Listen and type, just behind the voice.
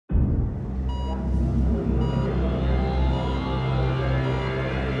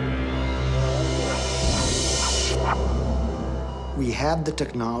We have the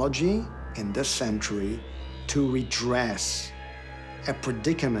technology in this century to redress a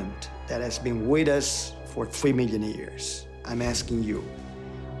predicament that has been with us for 3 million years. I'm asking you,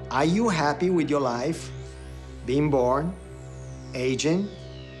 are you happy with your life? Being born, aging,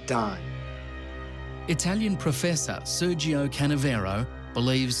 dying? Italian professor Sergio Canavero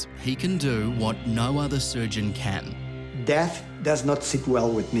believes he can do what no other surgeon can. Death does not sit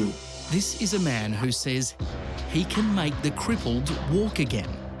well with me. This is a man who says he can make the crippled walk again.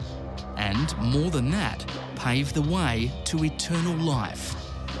 And more than that, pave the way to eternal life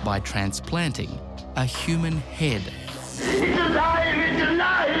by transplanting a human head. It's alive! It's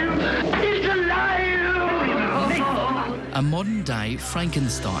alive! It's alive! A modern-day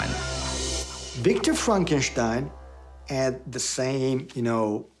Frankenstein. Victor Frankenstein had the same,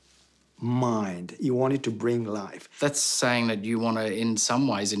 mind. He wanted to bring life. That's saying that you want to, in some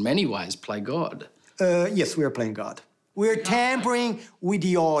ways, in many ways, play God. Yes, we are playing God. We're tampering with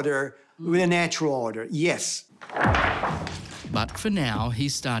the order, with the natural order, yes. But for now,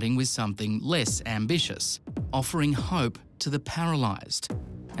 he's starting with something less ambitious, offering hope to the paralysed.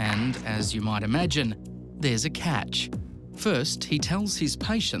 And, as you might imagine, there's a catch. First, he tells his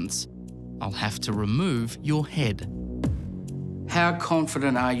patients, "I'll have to remove your head." How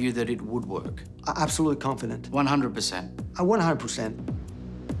confident are you that it would work? Absolutely confident. 100%. 100%.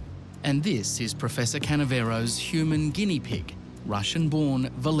 And this is Professor Canavero's human guinea pig,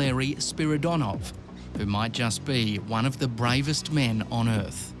 Russian-born Valery Spiridonov, who might just be one of the bravest men on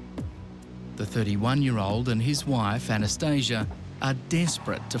Earth. The 31-year-old and his wife, Anastasia, are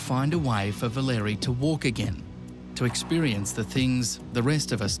desperate to find a way for Valery to walk again, to experience the things the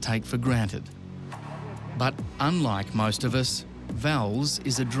rest of us take for granted. But unlike most of us, Val's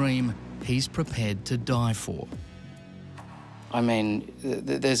is a dream he's prepared to die for. I mean,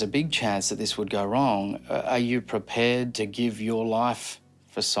 there's a big chance that this would go wrong. Are you prepared to give your life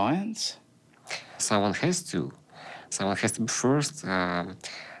for science? Someone has to. Someone has to be first.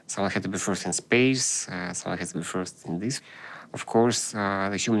 Someone has to be first in space. Someone has to be first in this. Of course,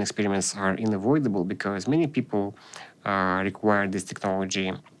 the human experiments are unavoidable because many people require this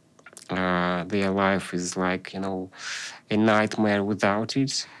technology. Their life is like, a nightmare without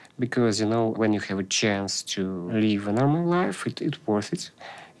it. Because, when you have a chance to live a normal life, it's worth it.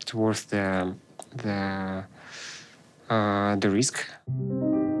 It's worth the risk.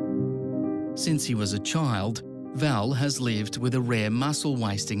 Since he was a child, Val has lived with a rare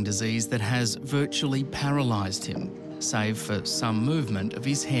muscle-wasting disease that has virtually paralysed him, save for some movement of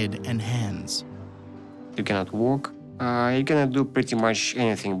his head and hands. You cannot walk. You cannot do pretty much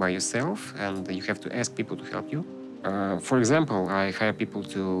anything by yourself, and you have to ask people to help you. For example, I hire people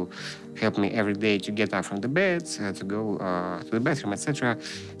to help me every day to get up from the bed, to go to the bathroom, etc.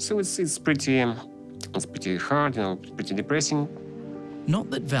 So it's pretty hard, pretty depressing.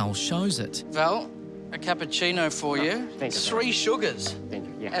 Not that Val shows it. Val, a cappuccino for you. Thank you. 3 sugars. Thank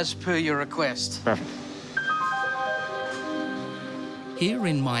you. Yeah. As per your request. Perfect. Here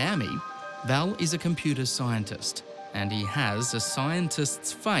in Miami, Val is a computer scientist, and he has a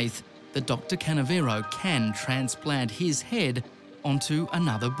scientist's faith that Dr. Canavero can transplant his head onto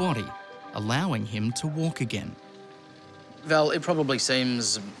another body, allowing him to walk again. Val, it probably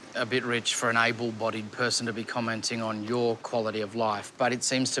seems a bit rich for an able-bodied person to be commenting on your quality of life, but it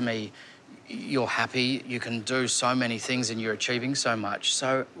seems to me you're happy, you can do so many things and you're achieving so much,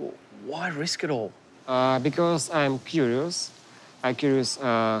 so why risk it all? Because I'm curious. I'm curious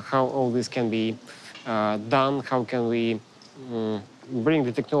how all this can be done, how can we bring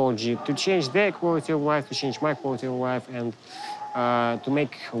the technology to change their quality of life, to change my quality of life, and to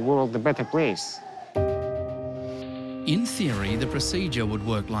make the world a better place. In theory, the procedure would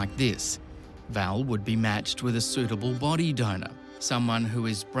work like this. Val would be matched with a suitable body donor, someone who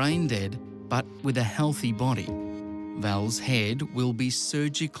is brain dead but with a healthy body. Val's head will be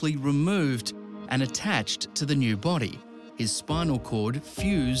surgically removed and attached to the new body, his spinal cord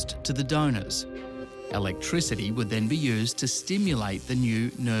fused to the donor's. Electricity would then be used to stimulate the new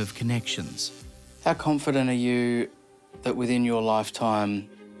nerve connections. How confident are you that within your lifetime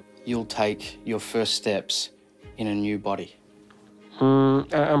you'll take your first steps in a new body?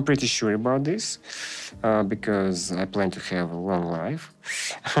 I'm pretty sure about this because I plan to have a long life.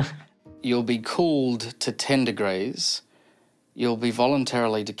 You'll be cooled to 10 degrees. You'll be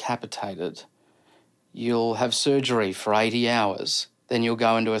voluntarily decapitated. You'll have surgery for 80 hours. Then you'll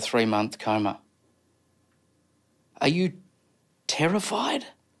go into a 3-month coma. Are you terrified?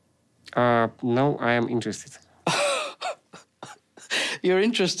 No, I am interested. You're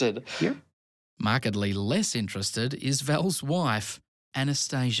interested? Yeah. Markedly less interested is Val's wife,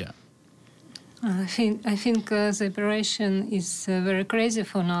 Anastasia. I think the operation is very crazy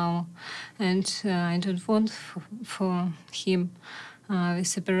for now, and I don't want for him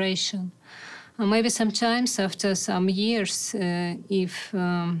this operation. Maybe sometimes after some years, if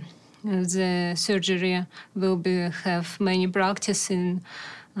the surgery will have many practice in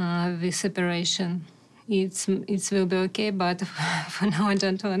this operation, it will be okay, but for now I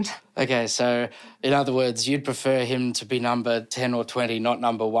don't want. Okay, so in other words, you'd prefer him to be number 10 or 20, not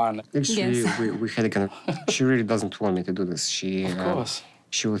number 1. Actually, Yes. we had a kind of... She really doesn't want me to do this. Of course.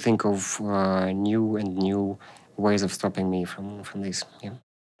 She will think of new ways of stopping me from this. Yeah.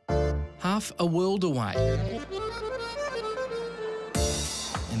 Half a world away,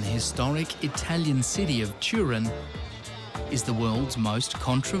 in the historic Italian city of Turin, is the world's most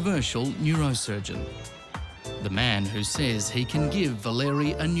controversial neurosurgeon. The man who says he can give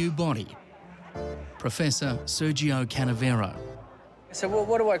Valeri a new body, Professor Sergio Canavero. So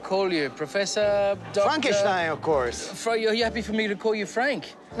what do I call you? Professor? Doctor? Frankenstein, of course. You're happy for me to call you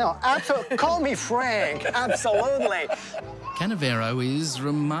Frank? No, absolutely. Call me Frank. Absolutely. Canavero is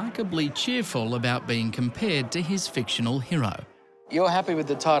remarkably cheerful about being compared to his fictional hero. You're happy with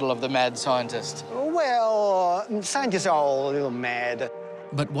the title of the mad scientist? Well, scientists are all a little mad.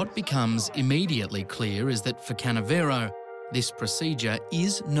 But what becomes immediately clear is that for Canavero, this procedure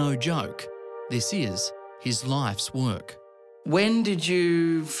is no joke. This is his life's work. When did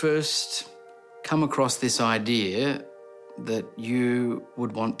you first come across this idea that you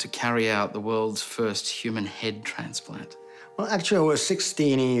would want to carry out the world's first human head transplant? Well, actually, I was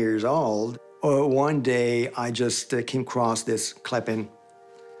 16 years old. One day, I just came across this clipping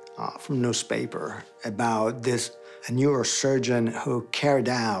from newspaper about this neurosurgeon who carried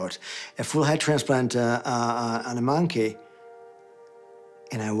out a full head transplant on a monkey.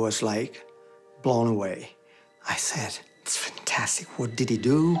 And I was like blown away. I said, it's fantastic. What did he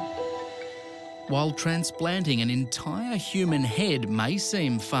do? While transplanting an entire human head may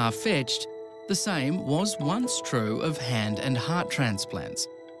seem far-fetched, the same was once true of hand and heart transplants,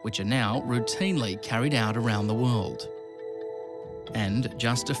 which are now routinely carried out around the world. And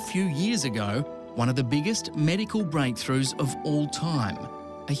just a few years ago, one of the biggest medical breakthroughs of all time,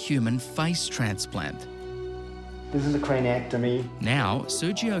 a human face transplant. This is a craniectomy. Now,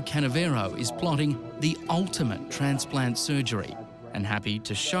 Sergio Canavero is plotting the ultimate transplant surgery and happy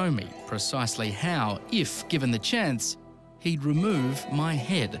to show me precisely how, if given the chance, he'd remove my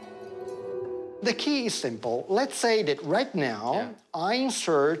head. The key is simple. Let's say that right now, I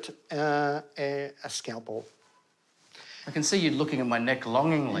insert a scalpel. I can see you looking at my neck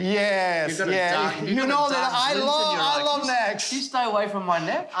longingly. Yes, yeah. You know that I love necks. You stay away from my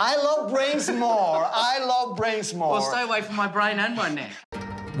neck? I love brains more. I love brains more. Well, stay away from my brain and my neck.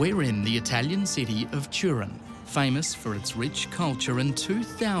 We're in the Italian city of Turin, famous for its rich culture and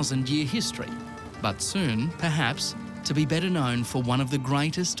 2,000-year history, but soon, perhaps, to be better known for one of the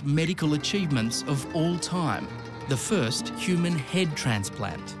greatest medical achievements of all time, the first human head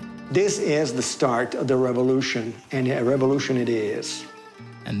transplant. This is the start of the revolution, and a revolution it is.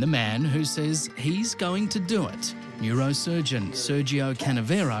 And the man who says he's going to do it, neurosurgeon Sergio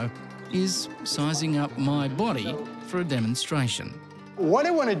Canavero, is sizing up my body for a demonstration. What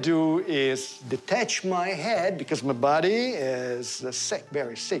I want to do is detach my head because my body is sick,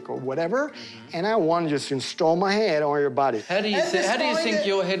 very sick or whatever, and I want to just install my head on your body. How do you think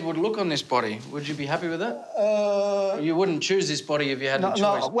your head would look on this body? Would you be happy with it? You wouldn't choose this body if you had a choice.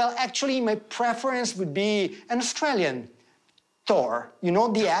 No. Well, actually, my preference would be an Australian Thor. You know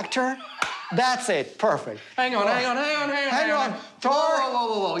the actor? That's it. Perfect. Hang on. Thor,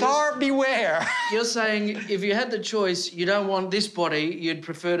 Whoa. Thor, beware. You're saying if you had the choice, you don't want this body, you'd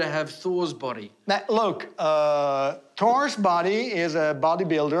prefer to have Thor's body. Now, look, Thor's body is a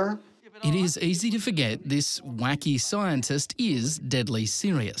bodybuilder. It is easy to forget this wacky scientist is deadly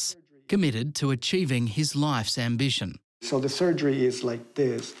serious, committed to achieving his life's ambition. So the surgery is like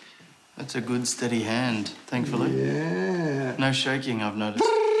this. That's a good, steady hand, thankfully. Yeah. No shaking, I've noticed.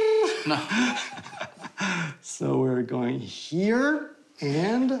 No. So we're going here,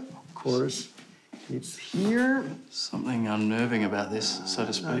 and of course, it's here. Something unnerving about this, so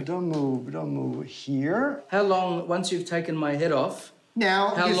to speak. Don't move here. How long, once you've taken my head off,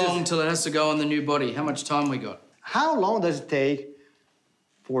 Now, how long till it has to go on the new body? How much time we got? How long does it take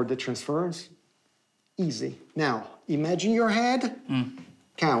for the transference? Easy. Now, imagine your head.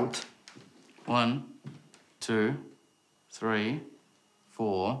 Count. 1, 2, 3,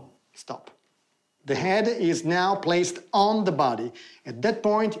 4. Stop. The head is now placed on the body. At that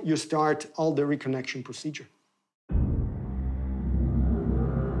point, you start all the reconnection procedure.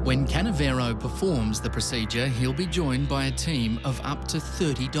 When Canavero performs the procedure, he'll be joined by a team of up to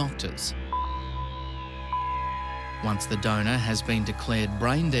 30 doctors. Once the donor has been declared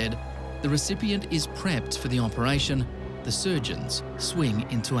brain dead, the recipient is prepped for the operation. The surgeons swing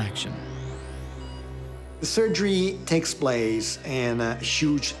into action. The surgery takes place in a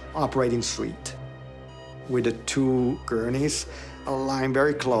huge operating suite with the two gurneys aligned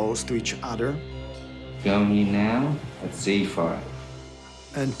very close to each other. Going in now at C5.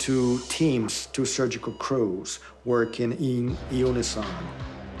 And two teams, two surgical crews working in unison.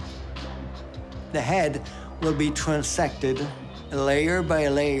 The head will be transected layer by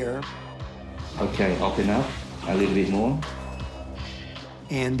layer. Okay, open up a little bit more.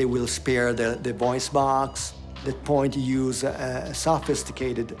 And they will spare the voice box. That point you use a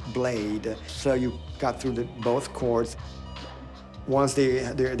sophisticated blade, so you cut through both cords. Once they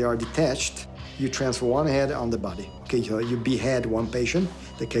are detached, you transfer one head on the body. Okay, so you behead one patient,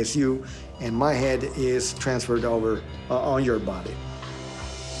 in the case you, and my head is transferred over on your body.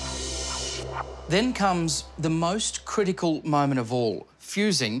 Then comes the most critical moment of all,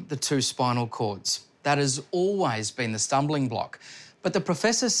 fusing the two spinal cords. That has always been the stumbling block. But the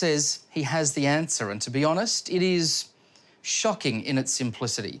professor says he has the answer, and to be honest, it is shocking in its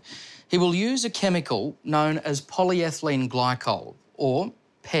simplicity. He will use a chemical known as polyethylene glycol, or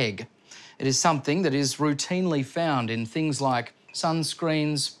PEG. It is something that is routinely found in things like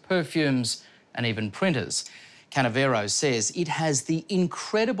sunscreens, perfumes, and even printers. Canavero says it has the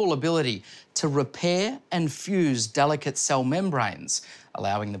incredible ability to repair and fuse delicate cell membranes,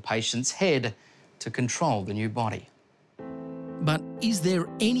 allowing the patient's head to control the new body. But is there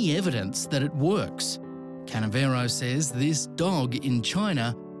any evidence that it works? Canavero says this dog in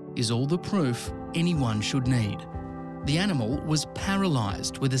China is all the proof anyone should need. The animal was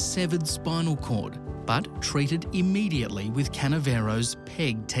paralysed with a severed spinal cord, but treated immediately with Canavero's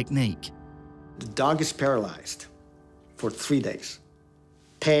PEG technique. The dog is paralyzed for 3 days.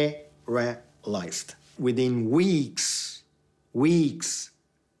 Paralyzed. Within weeks,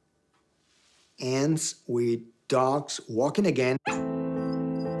 ends with dogs walking again.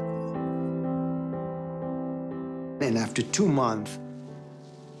 And after 2 months,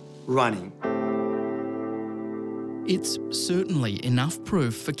 running. It's certainly enough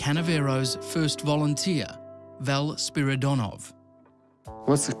proof for Canavero's first volunteer, Val Spiridonov.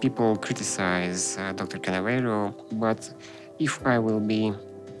 Lots of people criticize Dr. Canavero, but if I will be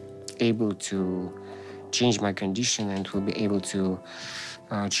able to change my condition and will be able to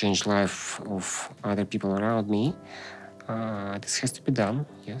change life of other people around me, this has to be done,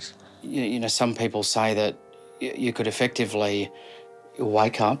 yes. You know, some people say that you could effectively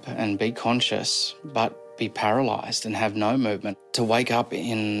wake up and be conscious, but be paralysed and have no movement. To wake up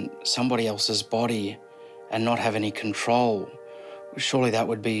in somebody else's body and not have any control, surely that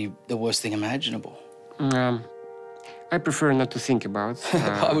would be the worst thing imaginable. I prefer not to think about.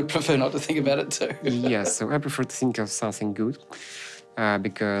 I would prefer not to think about it too. Yes, so I prefer to think of something good,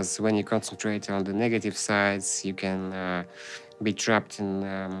 because when you concentrate on the negative sides, you can be trapped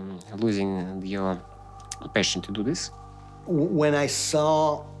in losing your passion to do this. When I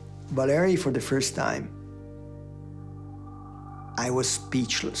saw Valerie for the first time, I was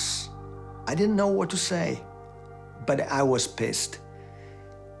speechless. I didn't know what to say, but I was pissed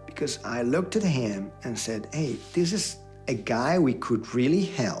because I looked at him and said, hey, this is a guy we could really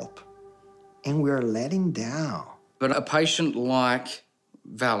help, and we're letting down. But a patient like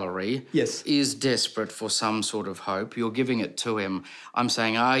Valerie Yes. is desperate for some sort of hope. You're giving it to him. I'm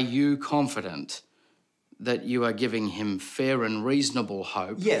saying, are you confident that you are giving him fair and reasonable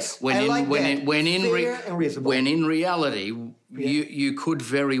hope? Yes, when I in, like when that. In, when in Fair and reasonable. When in reality, you could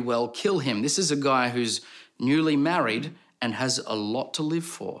very well kill him. This is a guy who's newly married and has a lot to live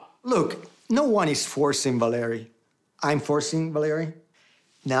for. Look, no one is forcing Valerie. I'm forcing Valerie.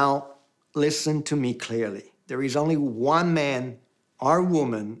 Now, listen to me clearly. There is only one man or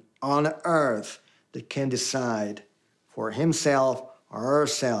woman on earth that can decide for himself or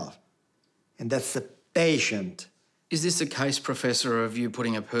herself, and that's the patient. Is this a case, Professor, of you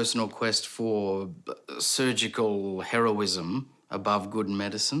putting a personal quest for surgical heroism above good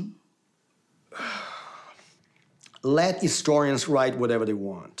medicine? Let historians write whatever they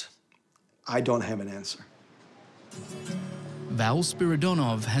want. I don't have an answer. Val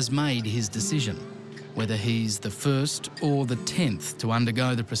Spiridonov has made his decision. Whether he's the first or the 10th to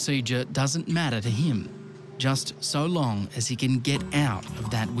undergo the procedure doesn't matter to him, just so long as he can get out of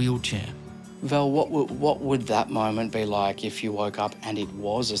that wheelchair. Val, what would that moment be like if you woke up and it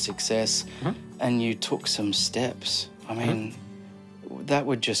was a success and you took some steps? I mean, that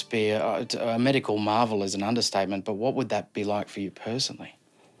would just be a medical marvel is an understatement, but what would that be like for you personally?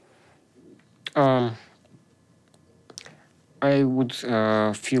 I would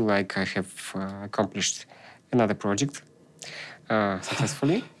feel like I have accomplished another project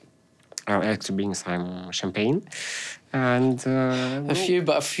successfully. Actually bring some champagne and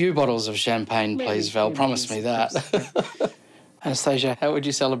a few bottles of champagne, please, Val. Promise me that. Anastasia, how would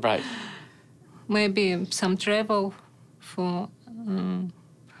you celebrate? Maybe some travel for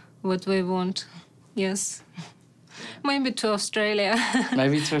what we want. Yes. Maybe to Australia.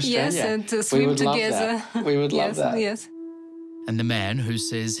 Maybe to Australia. Yes, and to swim together. We would love that. Yes. And the man who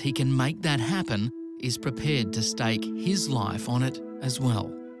says he can make that happen is prepared to stake his life on it as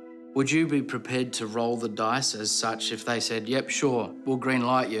well. Would you be prepared to roll the dice as such if they said, yep, sure, we'll green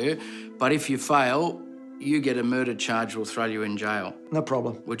light you, but if you fail, you get a murder charge, we'll throw you in jail? No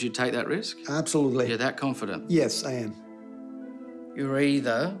problem. Would you take that risk? Absolutely. You're that confident? Yes, I am. You're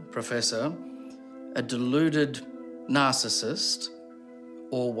either, Professor, a deluded narcissist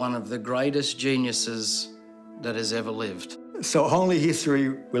or one of the greatest geniuses that has ever lived. So only history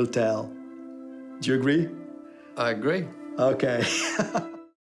will tell. Do you agree? I agree. Okay.